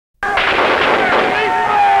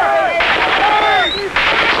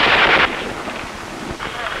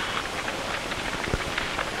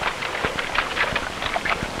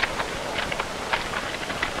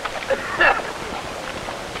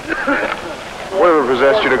Whatever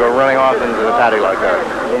possessed you to go running off into the paddock like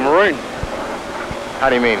that? The Marine. How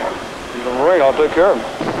do you mean? He's a Marine. I'll take care of him.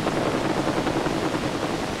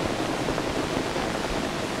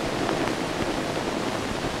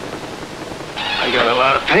 I got a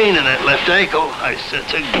lot of pain in that left ankle.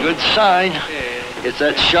 It's a good sign. It's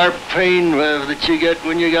that sharp pain that you get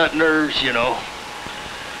when you got nerves, you know.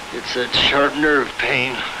 It's that sharp nerve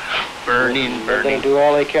pain. Burning. They're going to do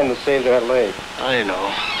all they can to save that leg. I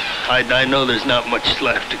know. I know there's not much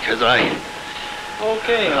left because I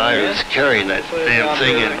was carrying that damn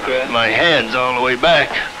thing in my hands all the way back.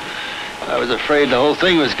 I was afraid the whole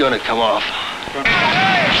thing was going to come off.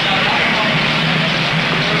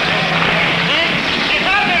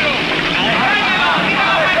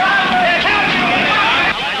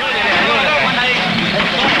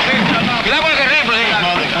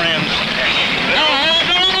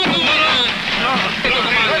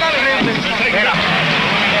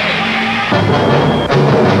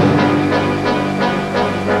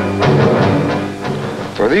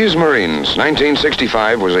 For these Marines,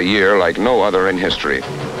 1965 was a year like no other in history.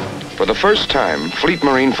 For the first time, Fleet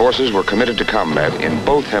Marine forces were committed to combat in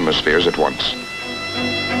both hemispheres at once.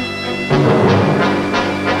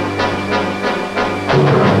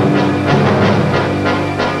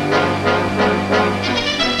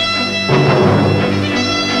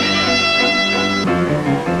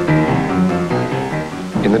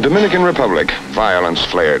 In the Dominican Republic, violence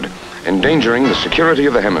flared, endangering the security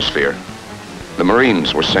of the hemisphere. The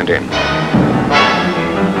Marines were sent in.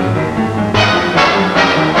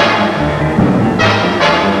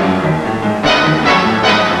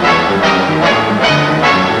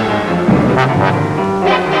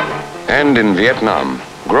 And in Vietnam,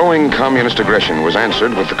 growing communist aggression was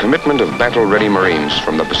answered with the commitment of battle-ready Marines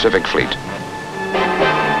from the Pacific Fleet.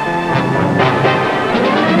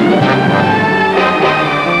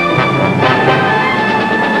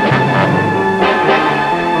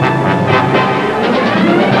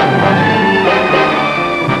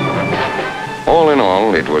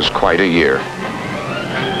 It was quite a year.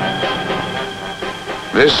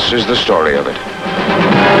 This is the story of it.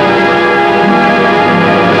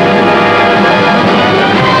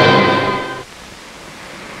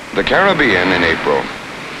 The Caribbean in April.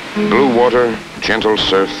 Blue water, gentle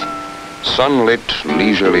surf, sunlit,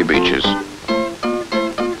 leisurely beaches.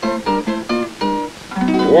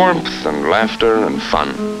 Warmth and laughter and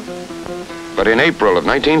fun. But in April of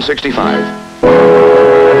 1965,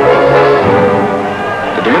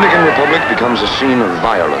 the Dominican Republic becomes a scene of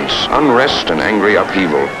violence, unrest, and angry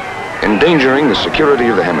upheaval, endangering the security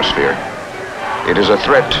of the hemisphere. It is a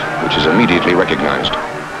threat which is immediately recognized.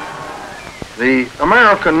 The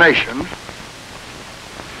American nation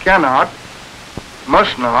cannot,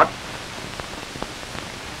 must not,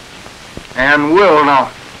 and will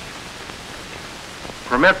not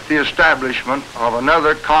permit the establishment of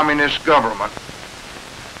another communist government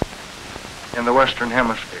in the Western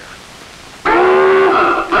Hemisphere.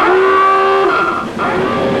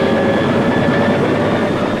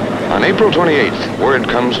 On April 28th, word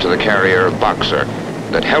comes to the carrier Boxer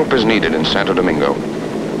that help is needed in Santo Domingo.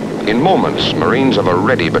 In moments, Marines of a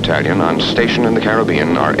ready battalion on station in the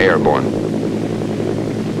Caribbean are airborne.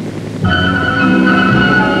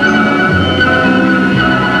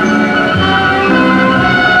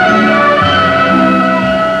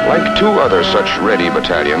 Like two other such ready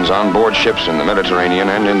battalions on board ships in the Mediterranean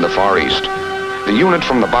and in the Far East, the unit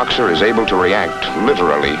from the Boxer is able to react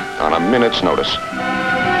literally on a minute's notice.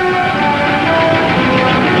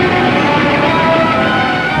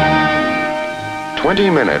 "20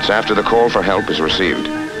 minutes after the call for help is received,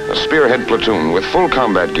 a spearhead platoon with full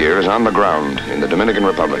combat gear is on the ground in the Dominican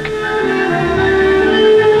Republic.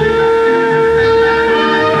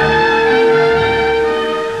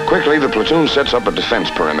 Quickly, the platoon sets up a defense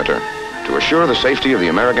perimeter to assure the safety of the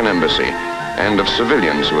American embassy and of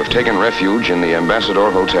civilians who have taken refuge in the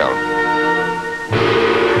Ambassador Hotel.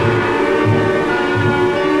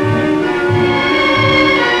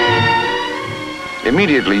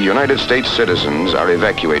 Immediately, United States citizens are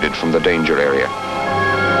evacuated from the danger area.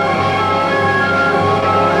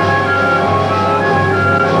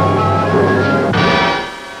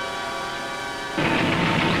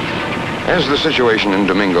 As the situation in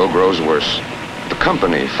Domingo grows worse, the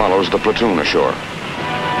company follows the platoon ashore.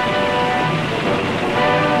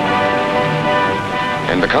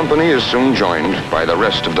 And the company is soon joined by the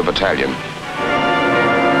rest of the battalion.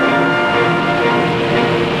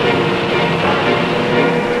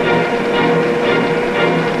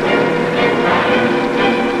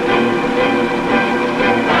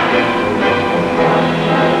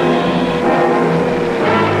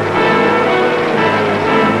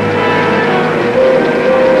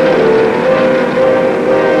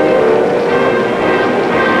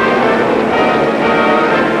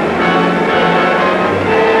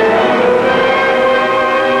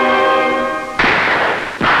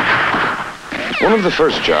 of the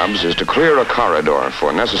first jobs is to clear a corridor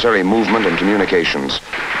for necessary movement and communications,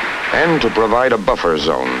 and to provide a buffer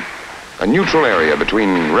zone, a neutral area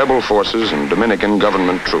between rebel forces and Dominican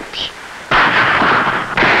government troops.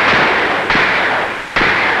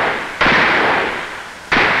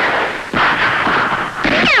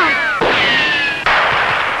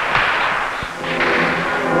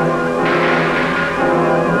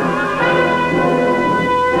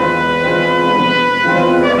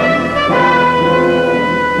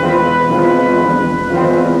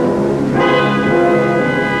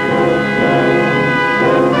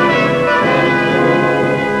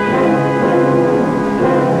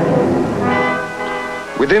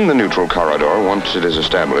 Within the neutral corridor, once it is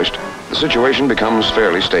established, the situation becomes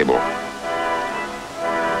fairly stable.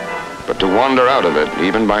 But to wander out of it,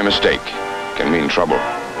 even by mistake, can mean trouble.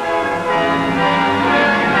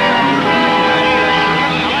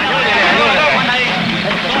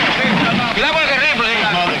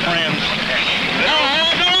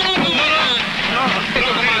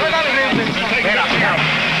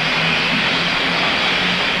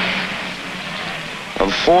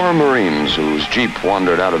 Of 4 Marines whose Jeep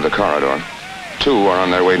wandered out of the corridor, 2 are on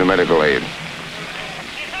their way to medical aid.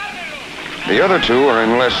 The other 2 are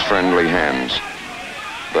in less friendly hands.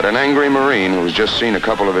 But an angry Marine who's just seen a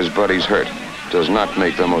couple of his buddies hurt does not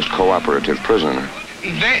make the most cooperative prisoner.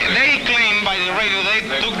 They claim by the radio they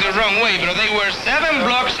took the wrong way, but they were 7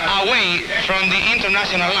 blocks away from the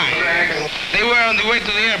international line. They were on the way to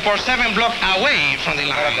the airport 7 blocks away from the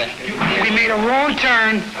line. We made a wrong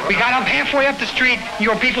turn. We got up halfway up the street.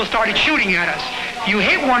 Your people started shooting at us. You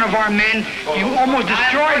hit one of our men. You almost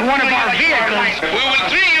destroyed one of our vehicles. We will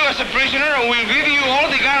treat you as a prisoner, and we'll give you all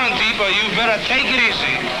the guarantee, but you better take it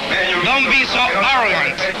easy. Don't be so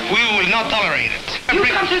arrogant. We will not tolerate it. You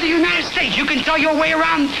come to the United States. You can tell your way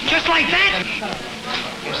around just like that.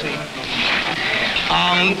 You see.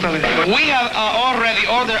 We have already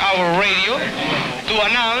ordered our radio to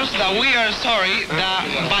announce that we are sorry that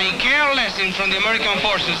by carelessness from the American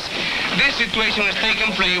forces, this situation has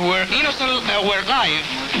taken place where innocent, where lives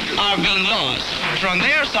are being lost from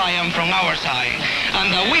their side and from our side, and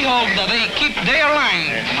that we hope that they keep their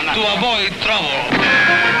line to avoid trouble.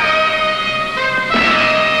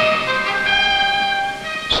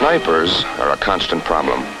 Snipers are a constant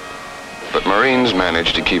problem, but Marines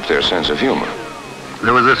manage to keep their sense of humor.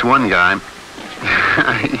 There was this one guy,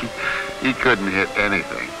 he couldn't hit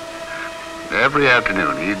anything. Every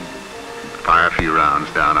afternoon he'd fire a few rounds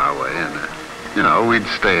down our way, and, you know, we'd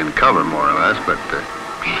stay in cover more or less, but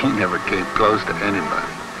he never came close to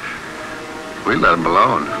anybody. We let him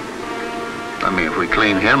alone. I mean, if we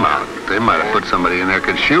cleaned him out, they might have put somebody in there who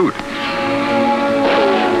could shoot.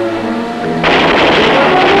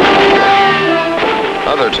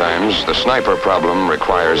 Other times, the sniper problem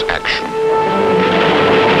requires action.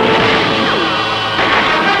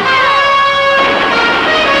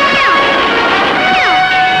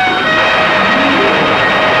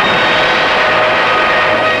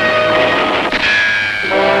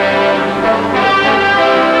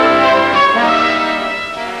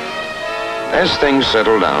 As things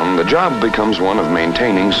settle down, the job becomes one of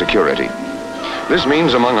maintaining security. This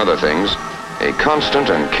means, among other things, a constant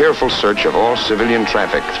and careful search of all civilian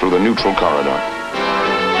traffic through the neutral corridor.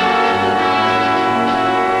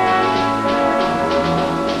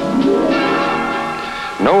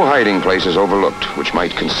 No hiding place is overlooked which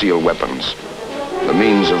might conceal weapons, the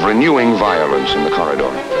means of renewing violence in the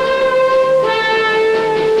corridor.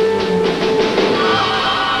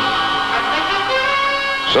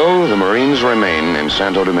 So the Marines remain in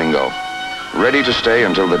Santo Domingo, ready to stay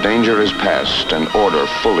until the danger is past and order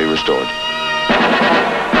fully restored.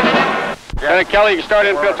 Lieutenant Kelly, you start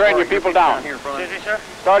infiltrating your people down. Excuse me, sir?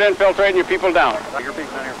 Start infiltrating your people down. Your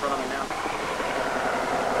people down here in front of me now.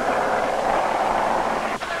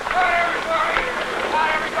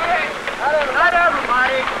 Not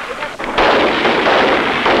everybody.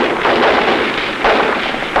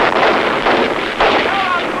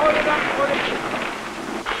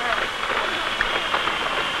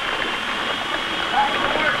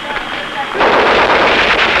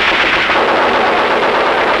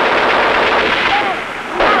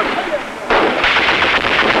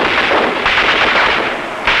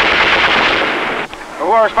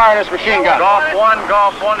 Whoever's firing this machine gun. Golf 1,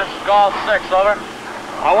 Golf 1, this is Golf 6, over.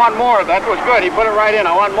 I want more. That was good. He put it right in.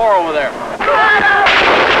 I want more over there.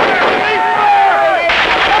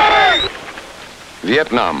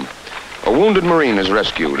 Vietnam. A wounded Marine is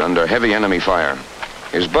rescued under heavy enemy fire.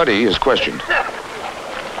 His buddy is questioned.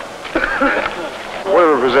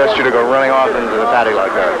 Whatever possessed you to go running off into the paddy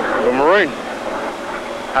like that? The Marine.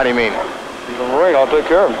 How do you mean? He's a Marine. I'll take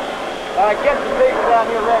care of him. Get the people down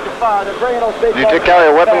here ready to fire. They're bringing those big... Did you carry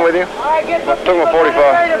a weapon with you? I get the Took him a 45.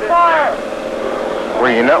 ready to fire.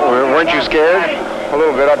 Weren't you scared? A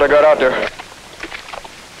little bit after I got out there.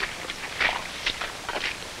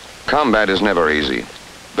 Combat is never easy,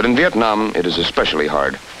 but in Vietnam it is especially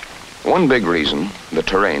hard. One big reason, the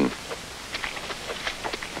terrain.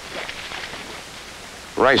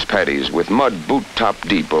 Rice paddies with mud boot-top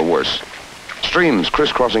deep or worse. Streams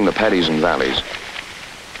crisscrossing the paddies and valleys.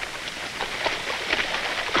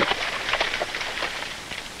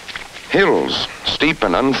 Hills, steep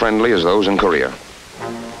and unfriendly as those in Korea.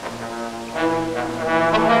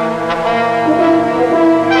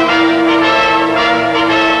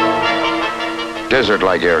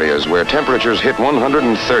 Desert-like areas where temperatures hit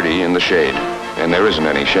 130 in the shade, and there isn't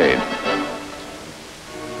any shade.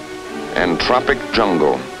 And tropic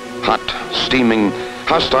jungle, hot, steaming,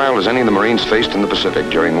 hostile as any the Marines faced in the Pacific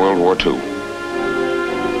during World War II.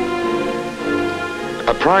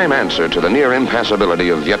 A prime answer to the near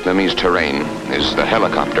impassability of Vietnamese terrain is the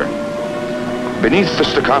helicopter. Beneath the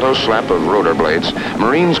staccato slap of rotor blades,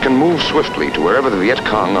 Marines can move swiftly to wherever the Viet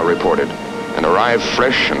Cong are reported and arrive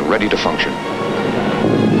fresh and ready to function.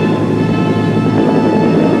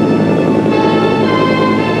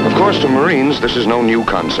 Of course, to Marines, this is no new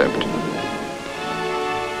concept.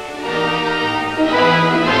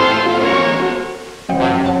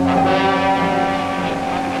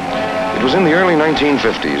 It was in the early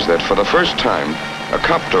 1950s that for the first time, a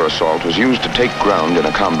copter assault was used to take ground in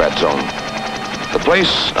a combat zone. The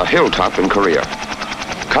place, a hilltop in Korea.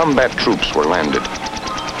 Combat troops were landed.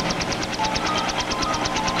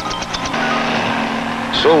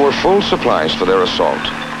 So were full supplies for their assault.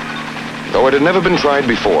 Though it had never been tried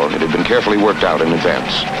before, it had been carefully worked out in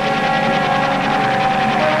advance.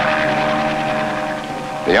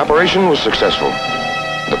 The operation was successful.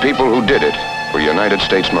 The people who did it were United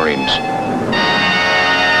States Marines.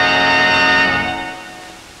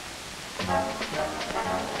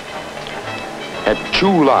 At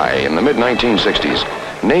Chu Lai in the mid-1960s,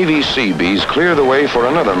 Navy Seabees clear the way for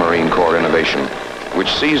another Marine Corps innovation, which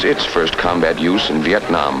sees its first combat use in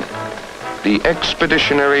Vietnam. The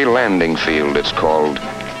Expeditionary Landing Field, it's called.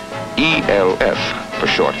 ELF for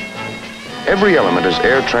short. Every element is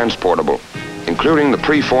air transportable, including the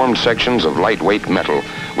preformed sections of lightweight metal,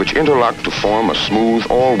 which interlock to form a smooth,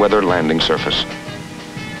 all-weather landing surface.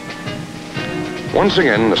 Once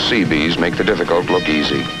again, the Seabees make the difficult look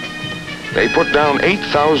easy. They put down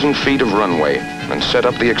 8,000 feet of runway and set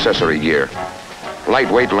up the accessory gear.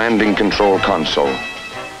 Lightweight landing control console.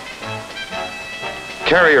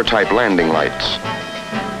 Carrier-type landing lights.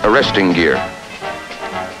 Arresting gear.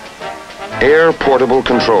 Air portable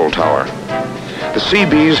control tower. The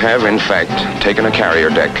Seabees have, in fact, taken a carrier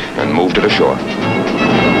deck and moved it ashore.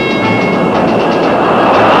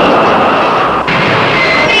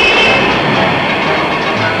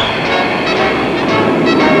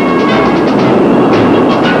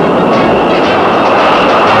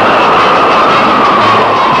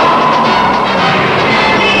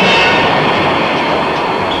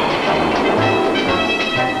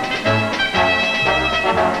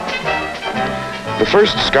 The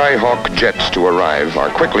first Skyhawk jets to arrive are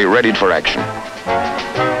quickly readied for action.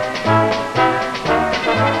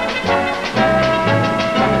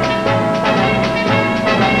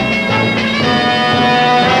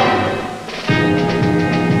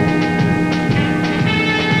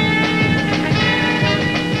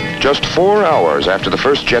 Just 4 hours after the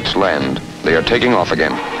first jets land, they are taking off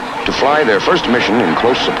again to fly their first mission in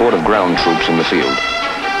close support of ground troops in the field.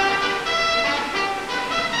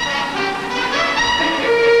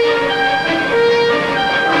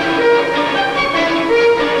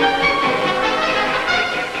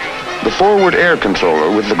 The forward air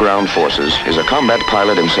controller with the ground forces is a combat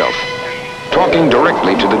pilot himself. Talking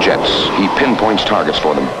directly to the jets, he pinpoints targets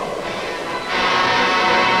for them.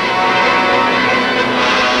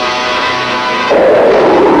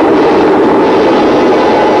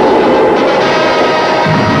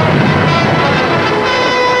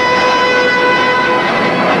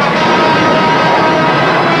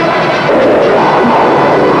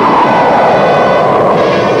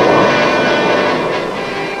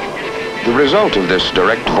 The result of this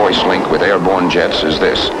direct voice link with airborne jets is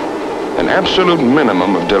this: an absolute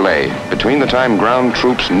minimum of delay between the time ground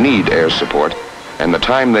troops need air support and the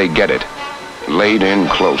time they get it, laid in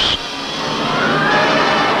close.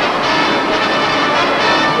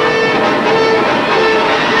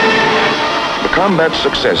 The combat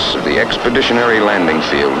success of the Expeditionary Landing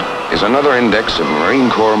Field is another index of Marine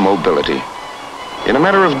Corps mobility. In a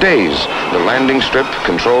matter of days, the landing strip,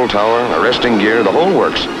 control tower, arresting gear, the whole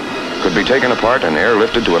works, could be taken apart and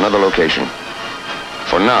airlifted to another location.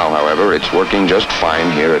 For now, however, it's working just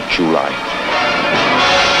fine here at Chu Lai.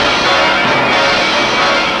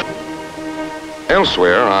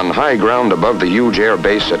 Elsewhere, on high ground above the huge air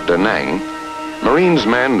base at Da Nang, Marines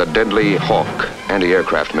man the deadly Hawk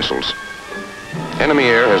anti-aircraft missiles. Enemy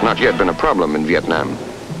air has not yet been a problem in Vietnam,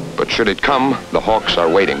 but should it come, the Hawks are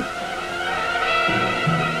waiting.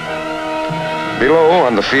 Below,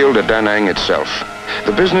 on the field at Da Nang itself,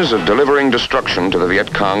 the business of delivering destruction to the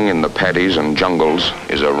Viet Cong in the paddies and jungles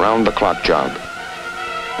is a round-the-clock job.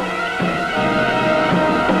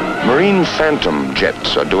 Marine Phantom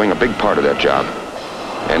jets are doing a big part of that job.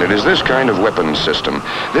 And it is this kind of weapons system,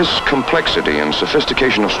 this complexity and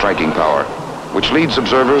sophistication of striking power, which leads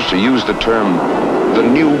observers to use the term the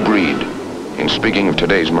new breed in speaking of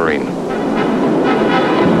today's Marine.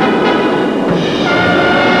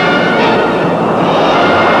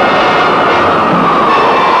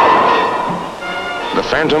 The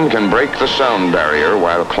Phantom can break the sound barrier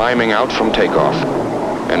while climbing out from takeoff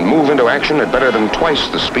and move into action at better than twice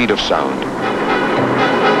the speed of sound.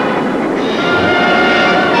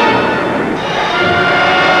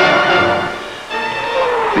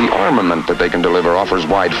 The armament that they can deliver offers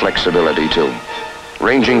wide flexibility too,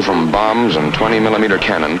 ranging from bombs and 20mm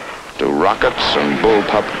cannon to rockets and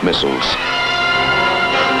bullpup missiles.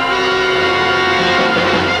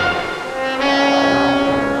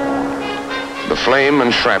 The flame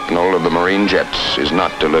and shrapnel of the Marine jets is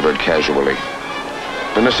not delivered casually.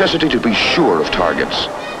 The necessity to be sure of targets,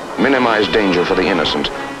 minimize danger for the innocent,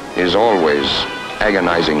 is always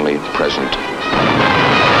agonizingly present.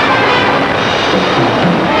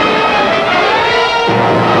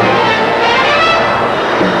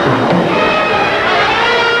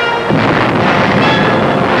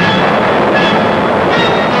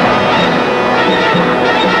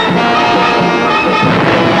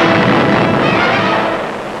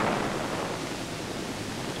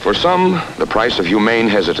 For some, the price of humane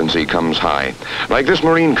hesitancy comes high, like this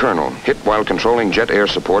Marine colonel, hit while controlling jet air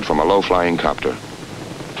support from a low-flying copter.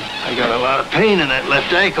 I got a lot of pain in that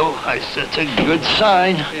left ankle. That's a good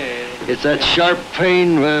sign. It's that sharp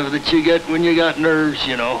pain that you get when you got nerves,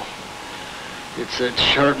 you know. It's that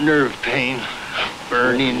sharp nerve pain.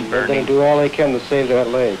 Burning. They're going to do all they can to save that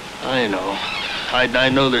leg. I know. I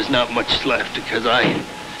know there's not much left because I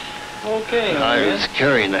was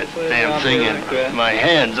carrying that damn thing in my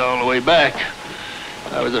hands all the way back.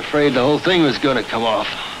 I was afraid the whole thing was going to come off.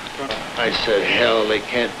 I said, hell, they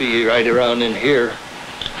can't be right around in here.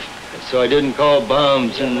 So I didn't call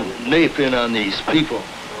bombs and nape in on these people.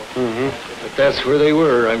 But that's where they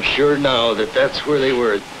were. I'm sure now that that's where they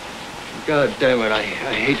were. God damn it, I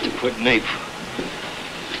hate to put nape.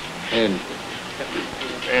 And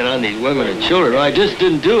on these women and children. I just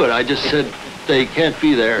didn't do it. I just said, they can't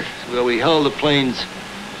be there. Well, we held the planes.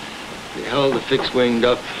 We held the fixed-winged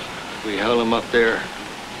up. We held them up there.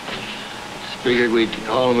 Just figured we'd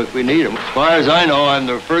call them if we need them. As far as I know, I'm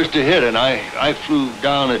the first to hit, and I flew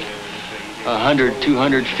down at 100,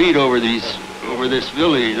 200 feet over this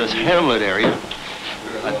village, this hamlet area.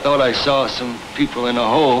 I thought I saw some people in a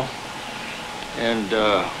hole, and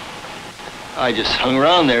I just hung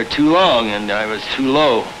around there too long, and I was too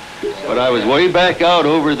low. But I was way back out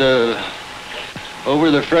over the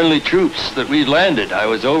friendly troops that we'd landed. I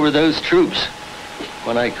was over those troops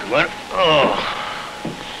when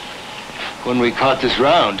when we caught this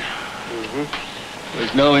round. There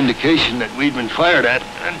was no indication that we'd been fired at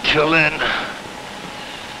until then.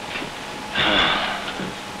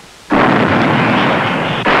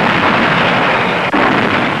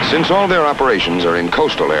 Since all their operations are in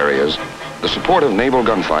coastal areas, the support of naval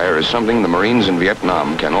gunfire is something the Marines in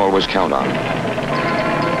Vietnam can always count on.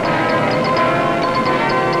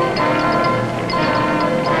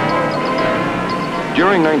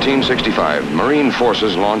 During 1965, Marine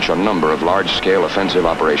forces launch a number of large-scale offensive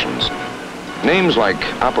operations. Names like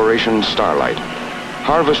Operation Starlight,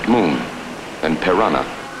 Harvest Moon, and Piranha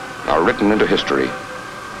are written into history.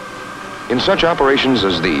 In such operations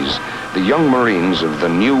as these, the young Marines of the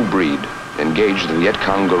new breed engage the Viet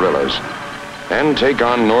Cong guerrillas and take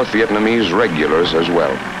on North Vietnamese regulars as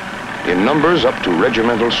well, in numbers up to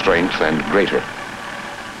regimental strength and greater.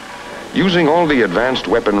 Using all the advanced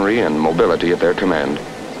weaponry and mobility at their command,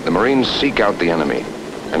 the Marines seek out the enemy,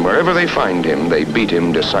 and wherever they find him, they beat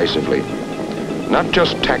him decisively. Not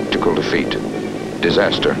just tactical defeat,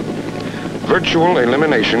 disaster. Virtual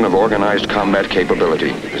elimination of organized combat capability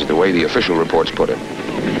is the way the official reports put it.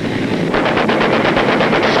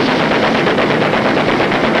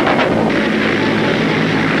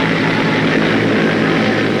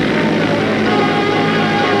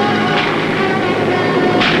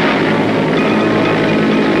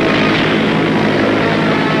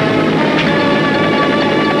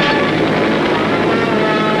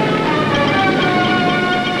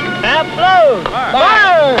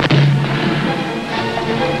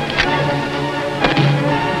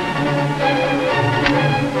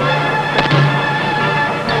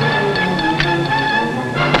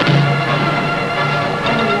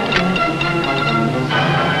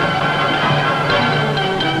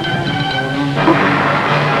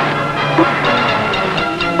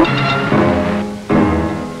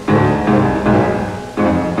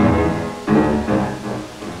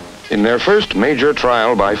 In their first major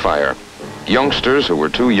trial by fire, youngsters who were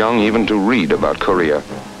too young even to read about Korea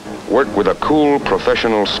work with a cool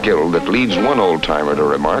professional skill that leads one old-timer to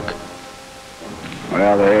remark,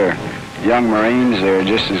 well, they're young Marines. They're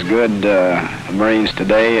just as good Marines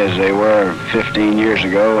today as they were 15 years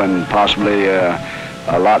ago, and possibly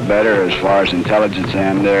a lot better as far as intelligence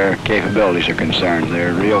and their capabilities are concerned.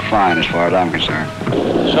 They're real fine as far as I'm concerned.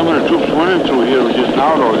 Some of the troops went into here just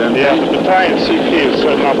now, though, didn't they? Yeah, the battalion CP is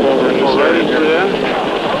setting up over in this area here.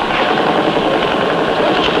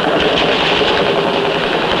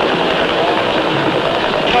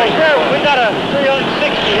 So here, we got a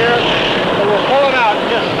 360 here, and we're pulling out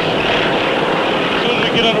just as soon as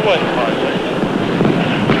we get underway.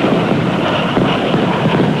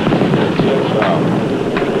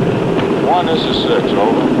 One, this is 6,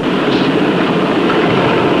 over.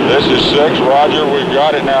 This is 6, roger, we've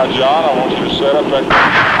got it now, John. I want you to set up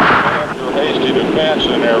your hasty defense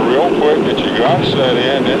in there real quick, get your gun set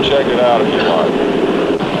in, then check it out if you like.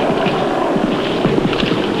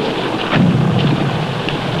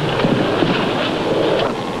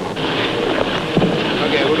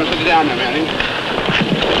 Down there, Manny.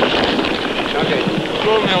 Okay,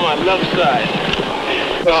 throw me on my left side.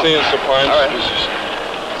 Seeing supine. All right.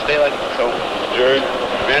 Stay like so. Jerry.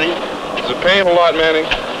 Manny? Is it paying a lot, Manny?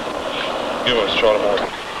 Give us Charlie Morgan.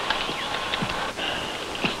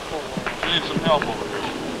 Need some help over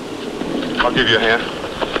here. I'll give you a hand.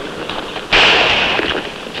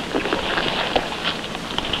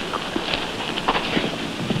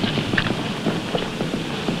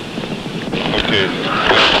 Okay.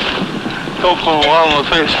 Don't put a lot on the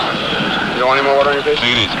face. You want any more water on your face?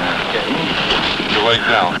 Take it easy, man. Okay. Your leg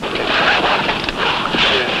down.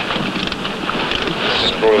 Okay.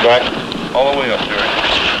 Just go to the back. All the way up, Jerry.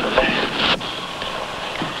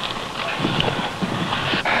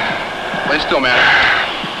 Lay still, man.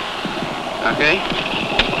 Okay.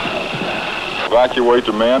 Evacuate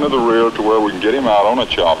the man to the rear to where we can get him out on a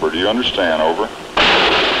chopper. Do you understand? Over.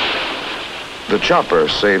 the chopper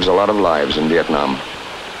saves a lot of lives in Vietnam.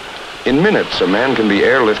 In minutes, a man can be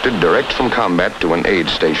airlifted direct from combat to an aid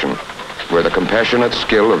station, where the compassionate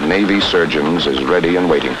skill of Navy surgeons is ready and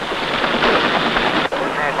waiting.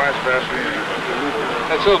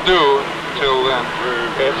 That's he'll do till then.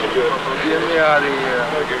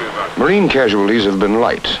 Marine casualties have been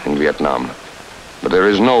light in Vietnam, but there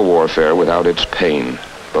is no warfare without its pain,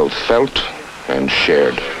 both felt and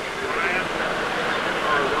shared.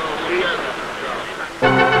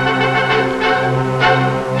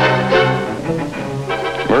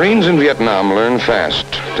 Marines in Vietnam learn fast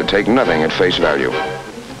to take nothing at face value.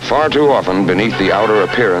 Far too often, beneath the outer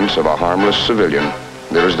appearance of a harmless civilian,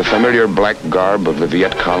 there is the familiar black garb of the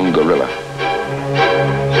Viet Cong guerrilla.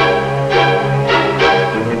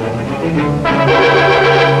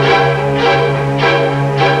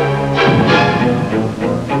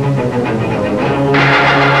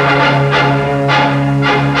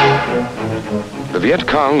 The Viet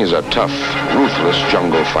Cong is a tough, ruthless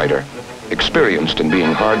jungle fighter, experienced in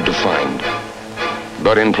being hard to find.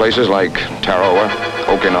 But in places like Tarawa,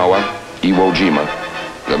 Okinawa, Iwo Jima,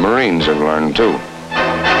 the Marines have learned too.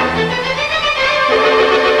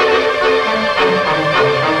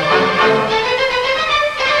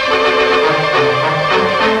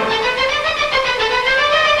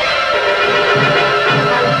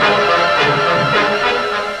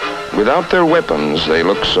 Without their weapons, they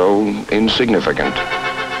look so insignificant.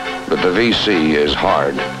 But the VC is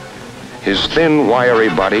hard. His thin, wiry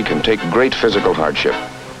body can take great physical hardship,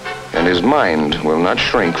 and his mind will not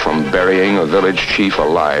shrink from burying a village chief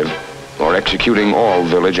alive or executing all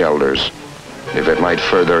village elders, if it might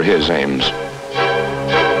further his aims.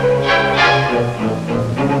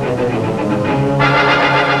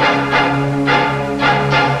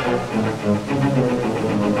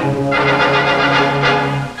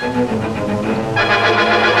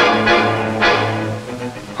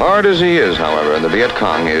 Hard as he is, however, the Viet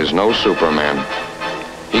Cong is no Superman.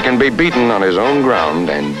 He can be beaten on his own ground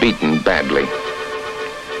and beaten badly.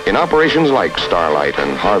 In operations like Starlight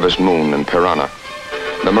and Harvest Moon and Piranha,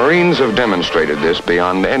 the Marines have demonstrated this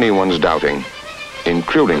beyond anyone's doubting,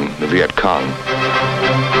 including the Viet Cong.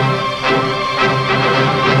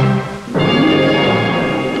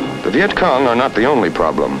 The Viet Cong are not the only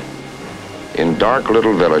problem. In dark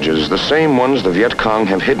little villages, the same ones the Viet Cong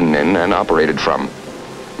have hidden in and operated from,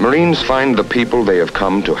 Marines find the people they have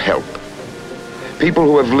come to help. People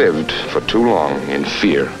who have lived for too long in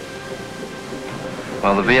fear.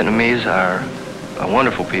 Well, the Vietnamese are a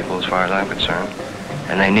wonderful people as far as I'm concerned.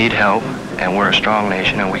 And they need help, and we're a strong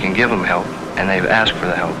nation, and we can give them help, and they've asked for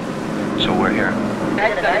the help. So we're here.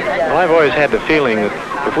 Well, I've always had the feeling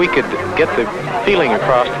that if we could get the feeling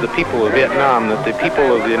across to the people of Vietnam that the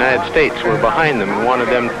people of the United States were behind them and wanted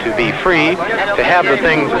them to be free, to have the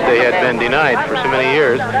things that they had been denied for so many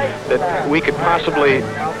years, that we could possibly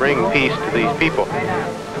bring peace to these people.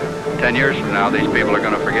 10 years from now, these people are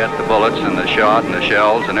going to forget the bullets and the shot and the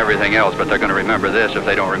shells and everything else, but they're going to remember this if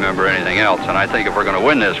they don't remember anything else. And I think if we're going to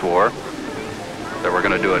win this war, that we're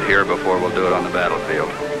going to do it here before we'll do it on the battlefield.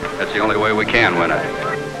 That's the only way we can win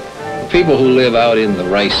it. People who live out in the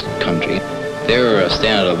rice country, their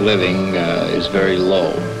standard of living is very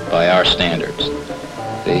low by our standards.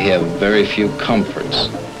 They have very few comforts.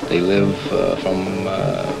 They live from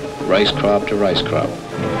rice crop to rice crop.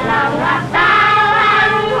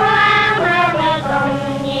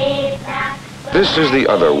 This is the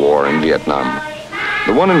other war in Vietnam,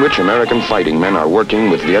 the one in which American fighting men are working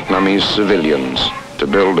with Vietnamese civilians to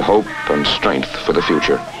build hope and strength for the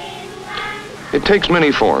future. It takes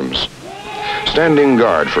many forms. Standing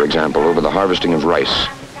guard, for example, over the harvesting of rice,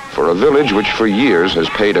 for a village which for years has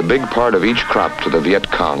paid a big part of each crop to the Viet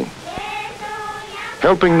Cong.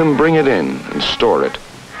 Helping them bring it in and store it,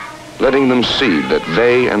 letting them see that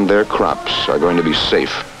they and their crops are going to be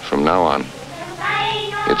safe from now on.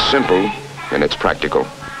 It's simple and it's practical.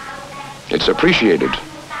 It's appreciated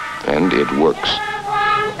and it works.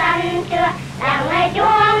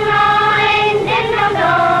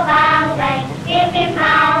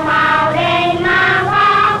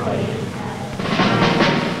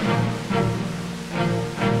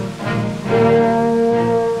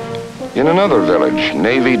 In another village,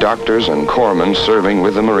 Navy doctors and corpsmen serving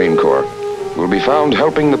with the Marine Corps will be found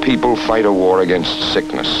helping the people fight a war against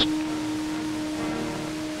sickness.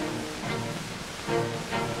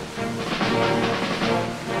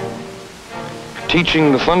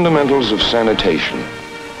 Teaching the fundamentals of sanitation,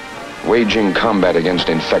 waging combat against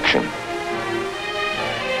infection.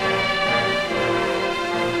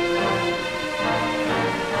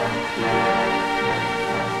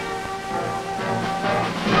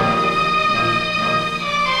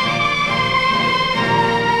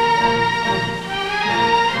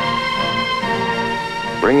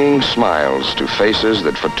 Bringing smiles to faces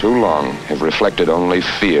that for too long have reflected only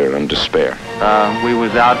fear and despair. We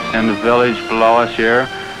was out in the village below us here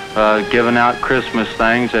giving out Christmas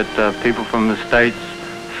things that people from the States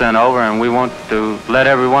sent over, and we want to let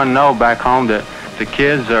everyone know back home that the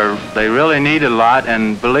kids they really need a lot,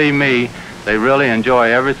 and believe me, they really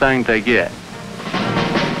enjoy everything they get.